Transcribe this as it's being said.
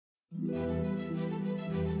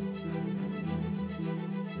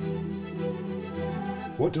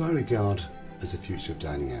What do I regard as the future of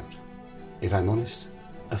dining out? If I'm honest,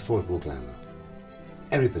 affordable glamour.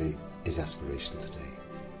 Everybody is aspirational today.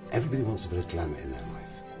 Everybody wants a bit of glamour in their life.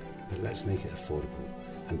 But let's make it affordable.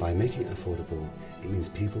 And by making it affordable, it means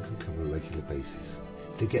people can come on a regular basis.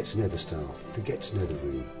 They get to know the staff, they get to know the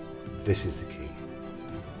room. This is the key.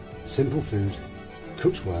 Simple food,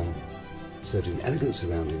 cooked well, served in elegant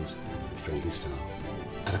surroundings with friendly staff,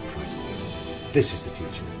 at a price point. This is the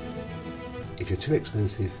future. If you're too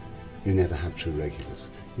expensive, you never have true regulars.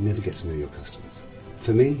 You never get to know your customers.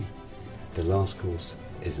 For me, the last course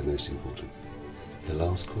is the most important. The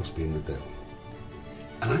last course being the bill.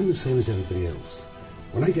 And I'm the same as everybody else.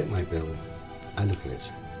 When I get my bill, I look at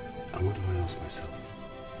it, and what do I ask myself?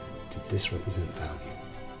 Did this represent value?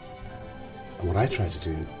 And what I try to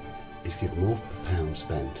do is give more per pound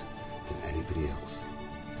spent than anybody else.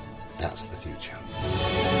 That's the future.